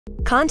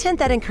Content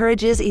that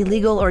encourages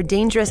illegal or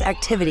dangerous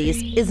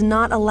activities is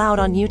not allowed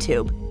on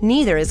YouTube.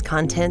 Neither is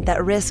content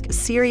that risks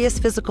serious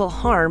physical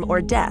harm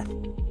or death.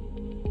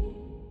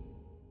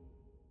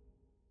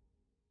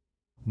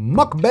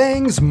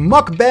 Mukbangs,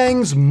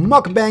 mukbangs,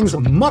 mukbangs,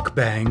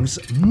 mukbangs,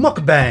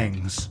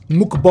 mukbangs.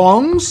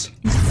 Mukbangs?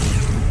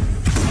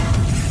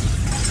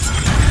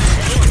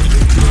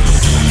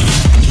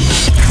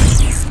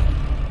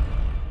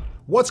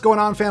 What's going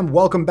on, fam?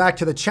 Welcome back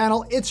to the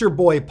channel. It's your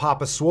boy,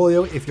 Papa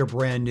Swolio. If you're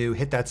brand new,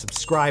 hit that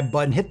subscribe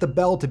button, hit the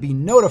bell to be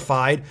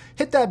notified.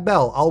 Hit that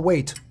bell, I'll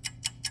wait.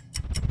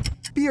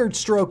 Beard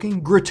stroking,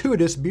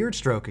 gratuitous beard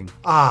stroking.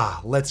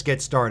 Let's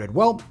get started.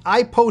 Well,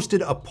 I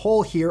posted a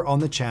poll here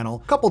on the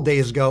channel a couple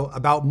days ago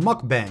about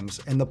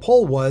mukbangs, and the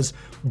poll was,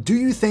 do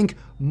you think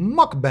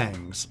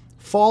mukbangs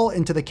fall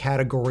into the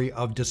category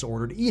of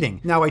disordered eating?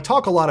 Now, I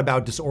talk a lot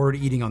about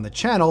disordered eating on the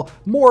channel,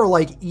 more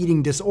like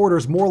eating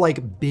disorders, more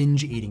like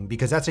binge eating,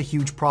 because that's a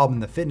huge problem in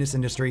the fitness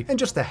industry and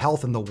just the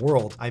health in the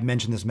world. I've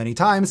mentioned this many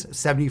times,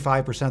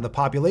 75% of the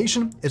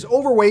population is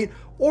overweight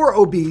or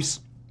obese.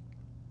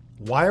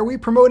 Why are we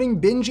promoting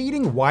binge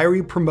eating? Why are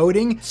we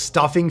promoting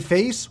stuffing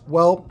face?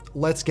 Well,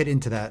 let's get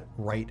into that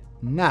right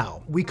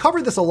now. We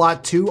covered this a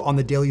lot too on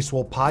the Daily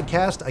Swole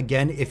podcast.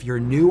 Again, if you're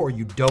new or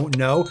you don't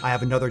know, I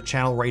have another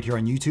channel right here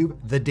on YouTube,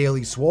 The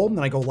Daily Swole, and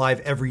I go live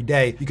every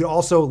day. You can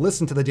also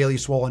listen to The Daily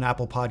Swole on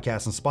Apple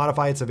Podcasts and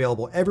Spotify. It's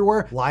available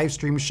everywhere. Live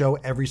stream show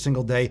every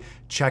single day.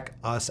 Check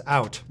us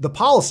out. The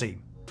policy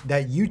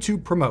that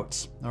YouTube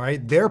promotes, all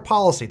right? Their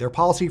policy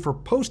for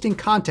posting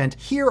content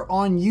here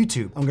on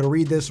YouTube. I'm gonna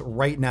read this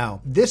right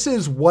now. This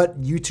is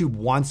what YouTube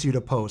wants you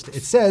to post.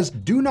 It says,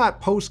 do not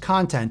post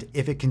content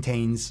if it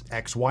contains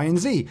X, Y, and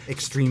Z.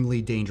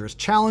 Extremely dangerous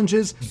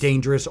challenges,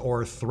 dangerous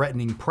or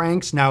threatening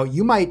pranks. Now,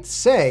 you might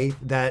say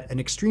that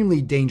an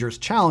extremely dangerous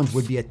challenge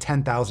would be a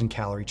 10,000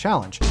 calorie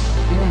challenge.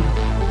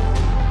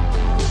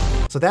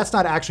 So that's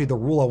not actually the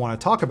rule I want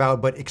to talk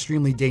about, but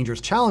extremely dangerous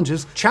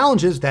challenges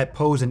that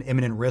pose an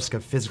imminent risk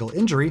of physical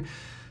injury.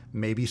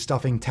 Maybe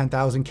stuffing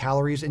 10,000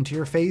 calories into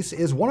your face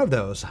is one of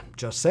those.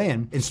 Just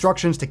saying.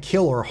 Instructions to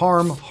kill or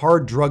harm,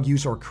 hard drug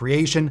use or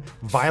creation,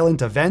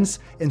 violent events,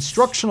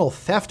 instructional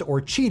theft or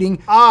cheating.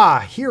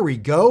 Here we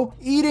go.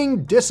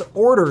 Eating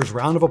disorders.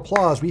 Round of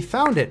applause. We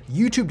found it.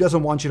 YouTube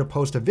doesn't want you to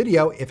post a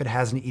video if it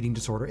has an eating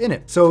disorder in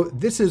it. So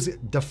this is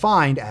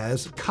defined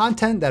as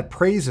content that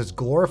praises,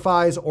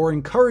 glorifies, or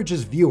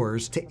encourages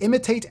viewers to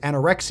imitate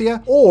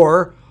anorexia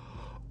or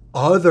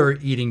other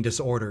eating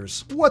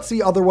disorders. What's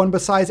the other one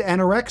besides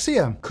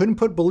anorexia? Couldn't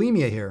put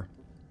bulimia here.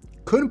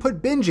 Couldn't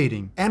put binge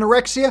eating.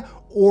 Anorexia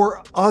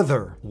or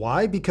other.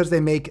 Why? Because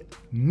they make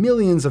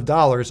millions of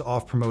dollars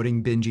off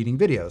promoting binge eating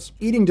videos.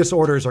 Eating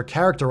disorders are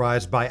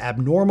characterized by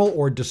abnormal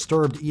or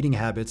disturbed eating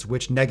habits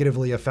which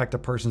negatively affect a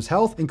person's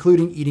health,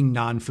 including eating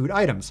non-food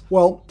items.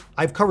 Well,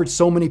 I've covered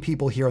so many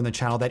people here on the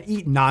channel that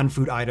eat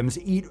non-food items,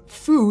 eat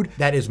food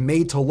that is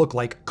made to look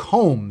like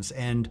combs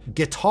and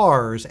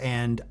guitars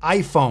and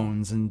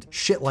iPhones and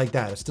shit like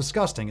that. It's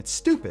disgusting. It's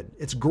stupid.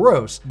 It's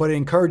gross, but it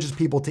encourages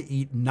people to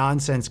eat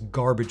nonsense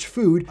garbage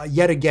food,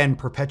 yet again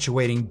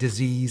perpetuating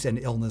disease and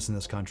illness in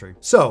this country.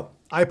 So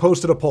I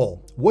posted a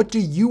poll. What do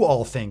you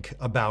all think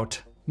about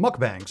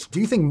mukbangs?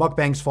 Do you think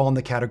mukbangs fall in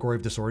the category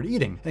of disordered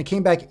eating? And it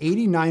came back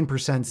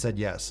 89% said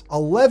yes.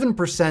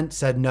 11%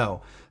 said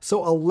no.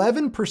 So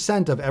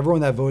 11% of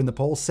everyone that voted in the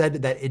poll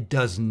said that it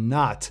does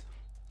not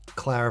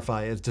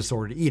clarify as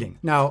disordered eating.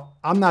 Now,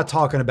 I'm not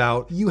talking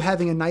about you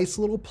having a nice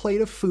little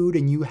plate of food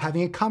and you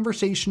having a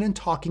conversation and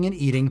talking and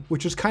eating,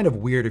 which is kind of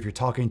weird if you're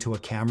talking to a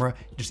camera,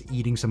 just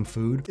eating some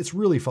food. It's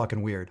really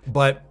fucking weird.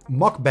 But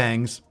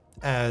mukbangs,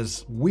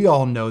 as we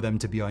all know them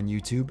to be on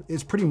YouTube,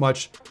 is pretty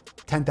much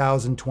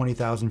 10,000,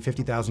 20,000,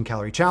 50,000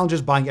 calorie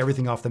challenges, buying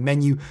everything off the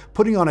menu,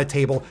 putting it on a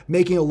table,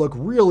 making it look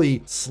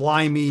really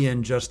slimy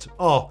and just,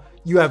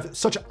 you have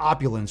such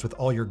opulence with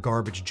all your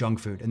garbage junk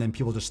food, and then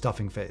people just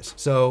stuffing face.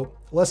 So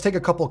let's take a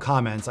couple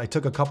comments. I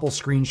took a couple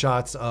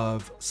screenshots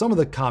of some of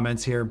the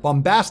comments here.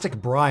 Bombastic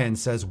Brian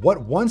says,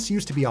 what once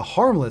used to be a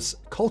harmless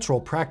cultural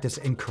practice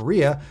in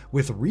Korea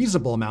with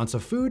reasonable amounts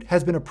of food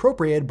has been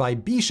appropriated by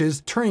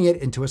biches, turning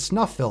it into a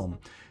snuff film.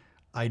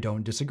 I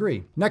don't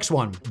disagree. Next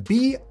one,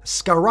 B.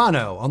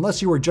 Scarano, unless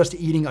you were just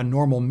eating a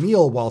normal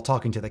meal while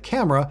talking to the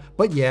camera,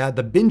 but yeah,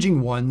 the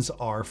binging ones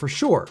are for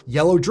sure.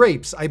 Yellow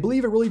Drapes, I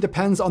believe it really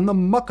depends on the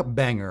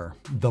mukbanger.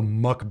 The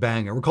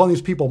mukbanger, we're calling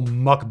these people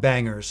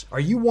mukbangers. Are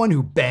you one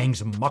who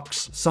bangs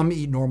mucks? Some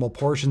eat normal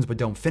portions but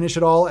don't finish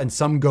it all, and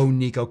some go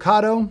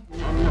Nikocado.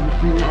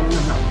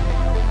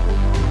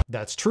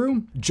 That's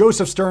true.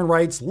 Joseph Stern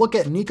writes, look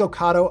at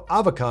Nikocado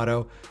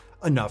avocado.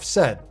 Enough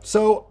said.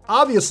 So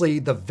obviously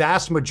the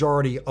vast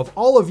majority of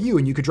all of you,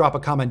 and you could drop a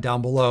comment down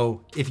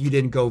below if you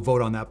didn't go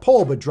vote on that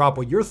poll, but drop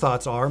what your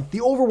thoughts are. The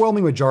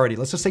overwhelming majority,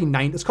 let's just say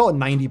let's call it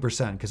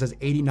 90%, because it's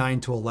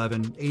 89% to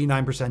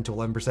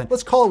 11%.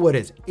 Let's call it what it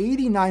is.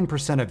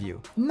 89% of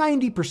you,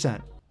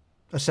 90%.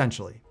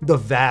 Essentially, the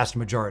vast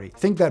majority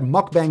think that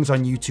mukbangs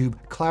on YouTube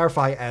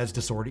clarify as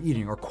disordered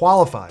eating, or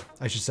qualify,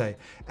 I should say,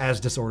 as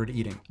disordered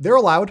eating. They're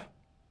allowed.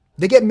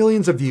 They get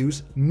millions of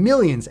views,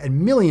 millions and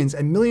millions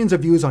and millions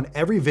of views on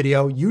every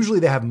video. Usually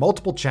they have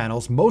multiple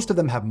channels. Most of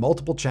them have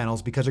multiple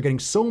channels because they're getting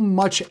so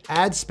much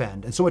ad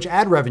spend and so much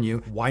ad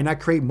revenue. Why not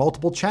create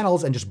multiple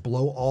channels and just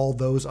blow all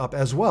those up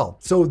as well?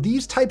 So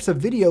these types of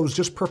videos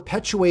just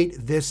perpetuate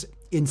this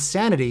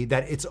insanity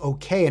that it's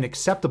okay and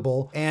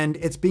acceptable, and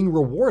it's being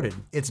rewarded.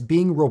 It's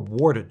being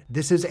rewarded.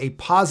 This is a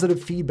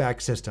positive feedback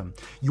system.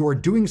 You're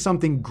doing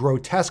something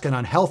grotesque and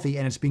unhealthy,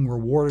 and it's being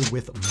rewarded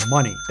with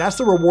money. That's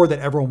the reward that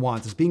everyone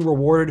wants. It's being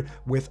rewarded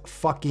with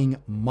fucking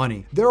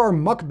money. There are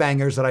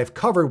mukbangers that I've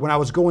covered when I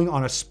was going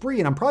on a spree,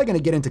 and I'm probably gonna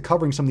get into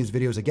covering some of these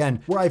videos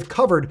again, where I've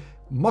covered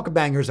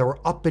mukbangers that were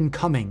up and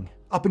coming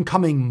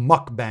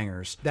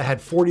mukbangers that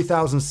had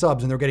 40,000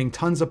 subs and they're getting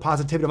tons of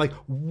positivity. I'm like,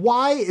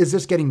 why is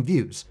this getting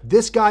views?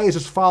 This guy is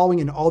just following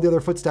in all the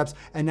other footsteps,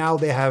 and now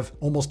they have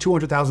almost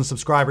 200,000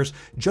 subscribers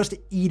just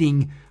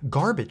eating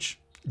garbage,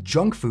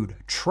 junk food,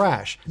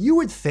 trash. You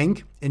would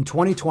think in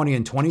 2020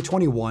 and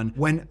 2021,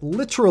 when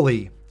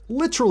literally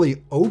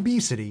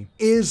obesity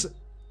is,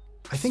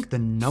 I think, the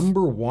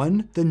number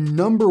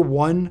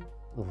one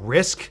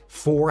risk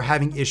for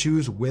having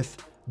issues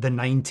with the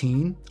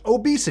 19,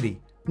 obesity.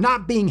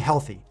 Not being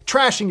healthy,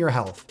 trashing your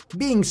health,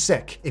 being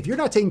sick. If you're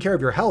not taking care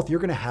of your health,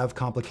 you're gonna have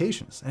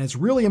complications. And it's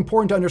really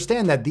important to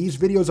understand that these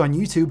videos on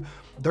YouTube,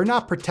 they're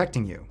not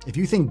protecting you. If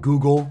you think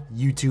Google,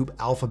 YouTube,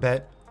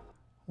 Alphabet,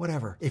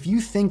 whatever, if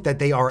you think that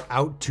they are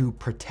out to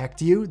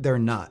protect you, they're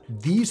not.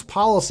 These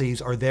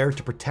policies are there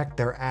to protect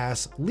their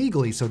ass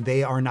legally, so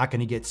they are not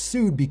gonna get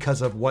sued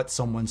because of what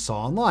someone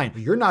saw online.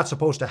 You're not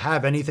supposed to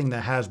have anything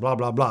that has blah,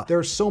 blah, blah. There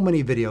are so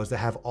many videos that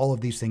have all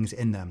of these things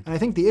in them. And I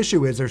think the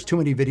issue is there's too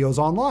many videos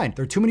online.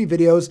 There are too many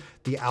videos.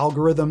 The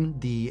algorithm,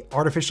 the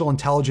artificial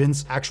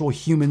intelligence, actual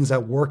humans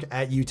that work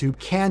at YouTube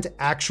can't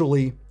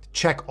actually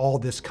check all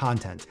this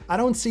content. I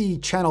don't see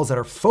channels that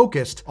are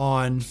focused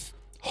on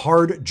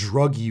hard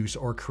drug use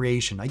or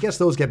creation. I guess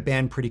those get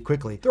banned pretty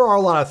quickly. There are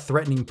a lot of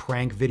threatening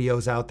prank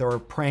videos out there, or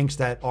pranks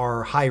that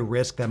are high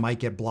risk that might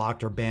get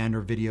blocked or banned,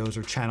 or videos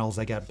or channels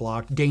that get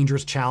blocked.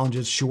 Dangerous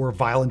challenges, sure,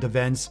 violent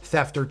events,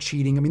 theft or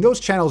cheating. I mean, those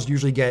channels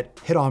usually get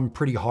hit on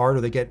pretty hard,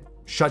 or they get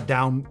shut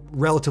down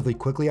relatively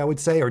quickly, I would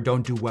say, or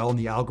don't do well in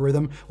the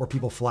algorithm, or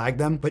people flag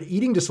them. But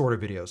eating disorder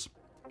videos,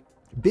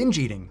 binge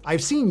eating.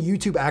 I've seen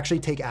YouTube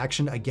actually take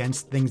action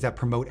against things that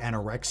promote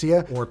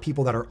anorexia or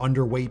people that are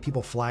underweight.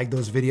 People flag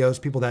those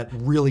videos, people that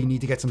really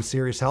need to get some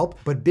serious help.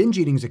 But binge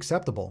eating is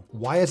acceptable.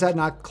 Why is that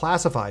not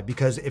classified?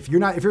 Because if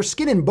you're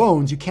skin and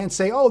bones, you can't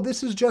say, oh,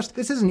 this isn't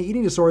an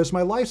eating disorder, it's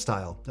my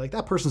lifestyle. Like,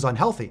 that person's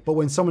unhealthy. But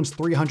when someone's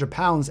 300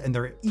 pounds and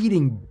they're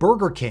eating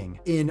Burger King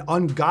in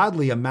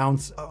ungodly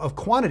amounts of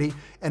quantity,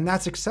 and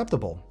that's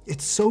acceptable.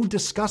 It's so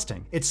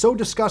disgusting. It's so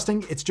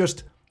disgusting. It's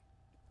just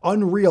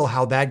unreal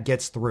how that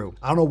gets through.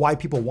 I don't know why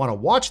people want to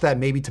watch that,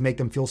 maybe to make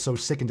them feel so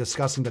sick and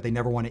disgusting that they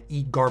never want to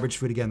eat garbage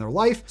food again in their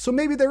life. So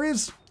maybe there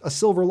is a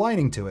silver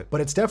lining to it,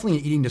 but it's definitely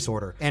an eating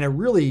disorder. And it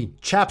really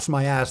chaps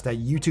my ass that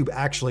YouTube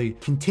actually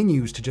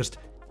continues to just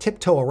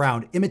tiptoe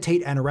around,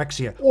 imitate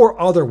anorexia or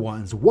other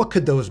ones. What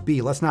could those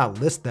be? Let's not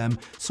list them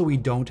so we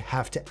don't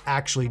have to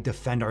actually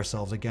defend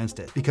ourselves against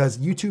it, because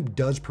YouTube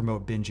does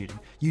promote binge eating.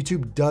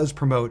 YouTube does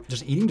promote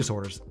just eating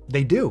disorders.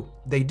 They do.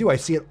 They do. I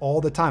see it all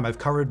the time. I've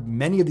covered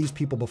many of these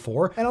people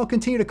before, and I'll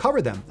continue to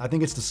cover them. I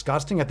think it's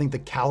disgusting. I think the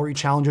calorie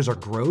challenges are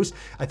gross.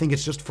 I think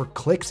it's just for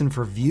clicks and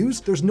for views.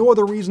 There's no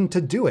other reason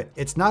to do it.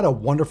 It's not a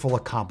wonderful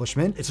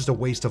accomplishment. It's just a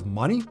waste of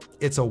money.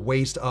 It's a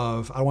waste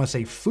of, I don't want to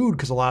say food,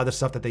 because a lot of the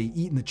stuff that they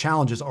eat in the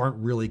challenges aren't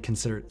really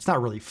considered, it's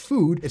not really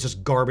food, it's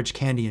just garbage,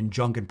 candy, and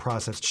junk and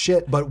processed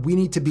shit. But we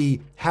need to be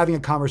having a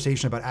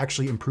conversation about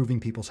actually improving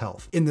people's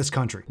health in this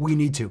country. We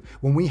need to.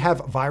 When we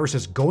have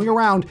viruses going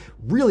around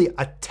really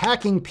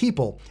attacking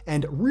people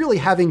and really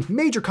having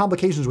major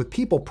complications with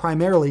people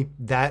primarily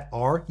that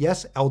are,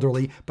 yes,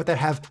 elderly, but that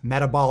have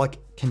metabolic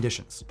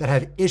conditions, that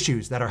have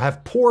issues, that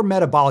have poor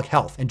metabolic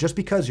health. And just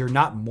because you're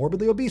not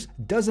morbidly obese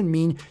doesn't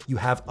mean you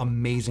have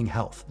amazing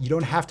health. You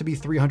don't have to be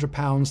 300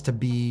 pounds to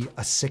be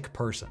a sick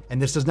person.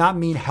 And this does not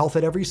mean health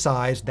at every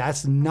size.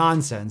 That's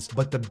nonsense.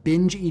 But the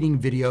binge eating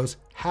videos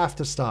have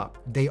to stop.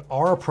 They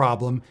are a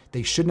problem.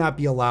 They should not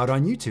be allowed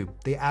on YouTube.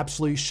 They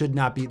absolutely should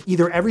not be.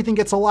 Either everything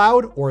gets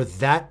allowed, or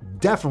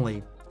that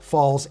definitely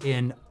falls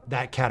in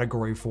that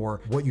category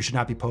for what you should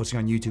not be posting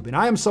on YouTube. And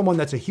I am someone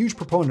that's a huge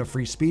proponent of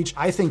free speech.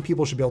 I think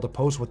people should be able to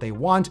post what they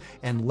want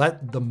and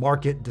let the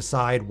market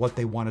decide what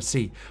they want to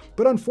see.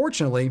 But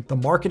unfortunately, the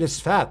market is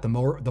fat. The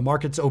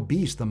market's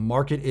obese. The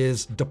market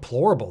is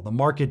deplorable. The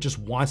market just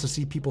wants to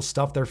see people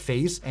stuff their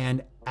face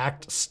and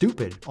act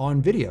stupid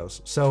on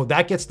videos. So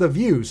that gets the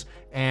views.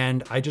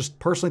 And I just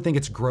personally think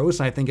it's gross.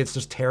 And I think it's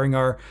just tearing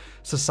our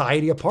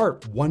society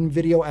apart one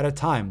video at a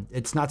time.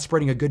 It's not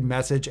spreading a good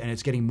message, and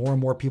it's getting more and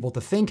more people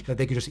to think that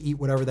they could just eat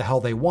whatever the hell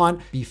they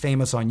want, be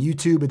famous on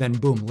YouTube, and then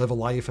boom, live a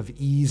life of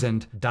ease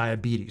and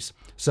diabetes.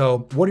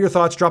 So what are your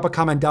thoughts? Drop a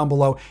comment down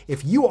below.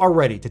 If you are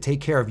ready to take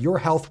care of your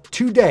health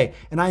today,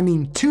 and I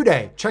mean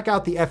today, check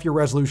out the F Your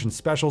Resolution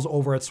specials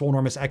over at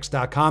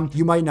swolenormousx.com.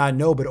 You might not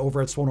know, but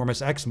over at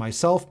Swolenormous X,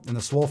 myself and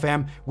the Swole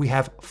fam, we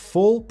have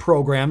full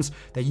programs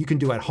that you can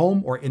do at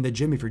home or in the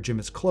gym if your gym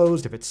is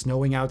closed, if it's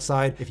snowing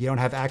outside, if you don't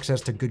have access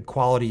to good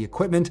quality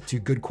equipment, to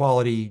good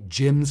quality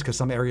gyms, because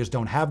some areas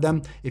don't have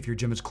them, if your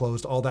gym is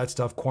closed, all that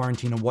stuff,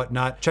 quarantine and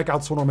whatnot. Check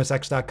out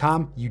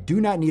swolenormousx.com. You do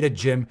not need a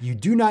gym. You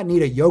do not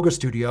need a yoga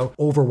studio.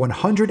 Over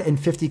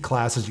 150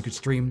 classes you could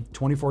stream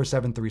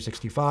 24/7,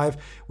 365.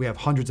 We have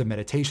hundreds of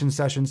meditation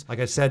sessions.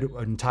 Like I said,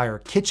 an entire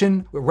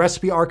kitchen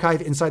recipe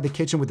archive inside the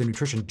kitchen with the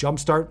Nutrition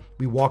Jumpstart.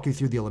 We walk you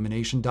through the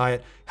elimination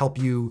diet, help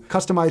you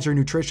customize your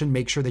nutrition,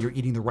 make sure that you're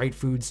eating the right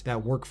foods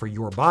that work for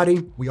your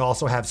body. We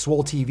also have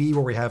Swole TV,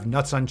 where we have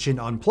Nuts on Chin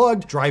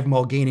Unplugged, Driving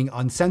While Gaining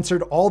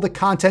Uncensored, all the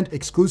content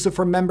exclusive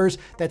for members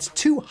that's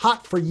too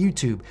hot for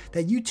YouTube,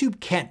 that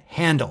YouTube can't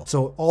handle.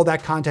 So all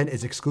that content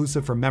is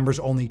exclusive for members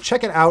only.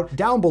 Check it out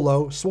down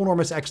below,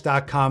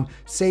 swolenormousx.com.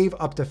 Save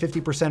up to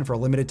 50% for a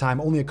limited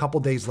time. Only a couple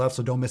days left,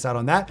 so don't miss out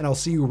on that. And I'll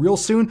see you real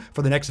soon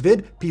for the next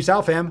vid. Peace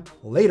out, fam.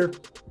 Later.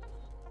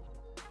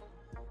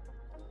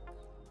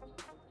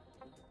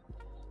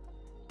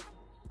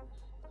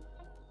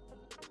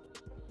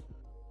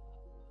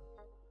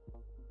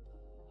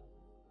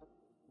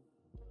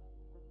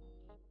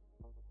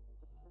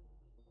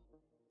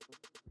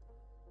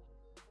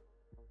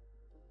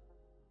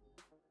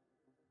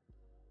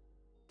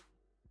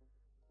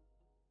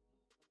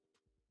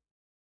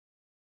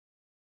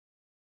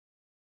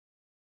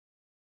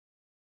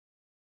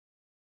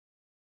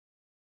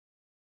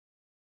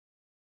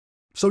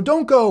 So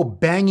don't go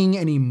banging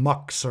any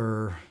mucks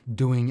or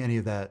doing any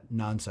of that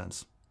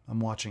nonsense. I'm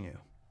watching you.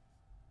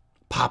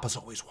 Papa's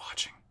always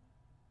watching.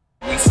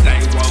 We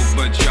stay woke,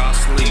 but y'all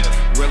sleep.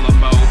 Rilla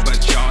mo, but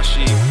y'all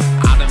sheep.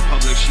 Out in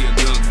public, she a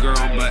good girl,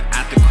 but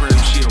at the crib,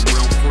 she a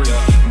real freak.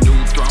 New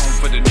throne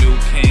for the new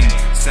king.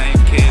 Same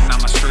kid,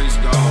 now my streets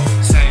go.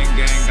 Same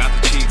gang, got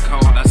the cheat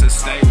code. I said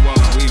stay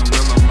woke, we in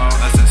Rilla mode.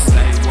 I said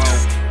stay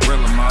woke,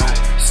 Rilla mode.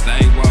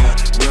 Stay woke,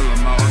 Rilla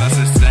mode. I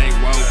said stay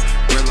woke,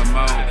 Rilla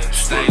mode.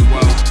 Stay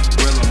woke,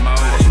 Rilla mode.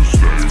 I said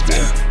stay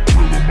woke,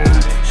 Rilla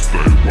mode.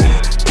 Stay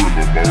woke,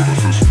 Rilla mode. I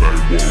said stay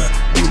woke,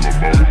 Rilla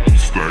mode.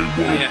 Stay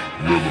woke,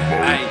 Rilla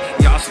mode. Hey,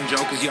 y'all some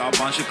jokers, y'all a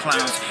bunch of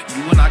clowns.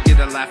 You will not get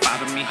a laugh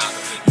out of me.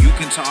 You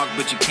can talk,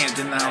 but you can't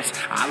denounce.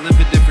 I live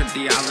a different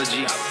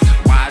theology.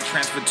 Why I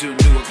transferred to a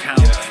new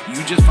account? You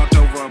just fucked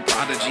over a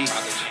prodigy.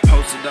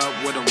 Posted up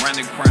with a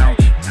running crown.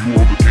 You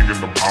are the king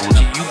of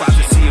apology. You about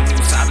to see a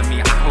new side of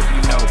me. I hope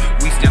you know.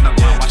 We stand up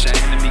and watch our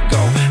enemy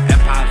go.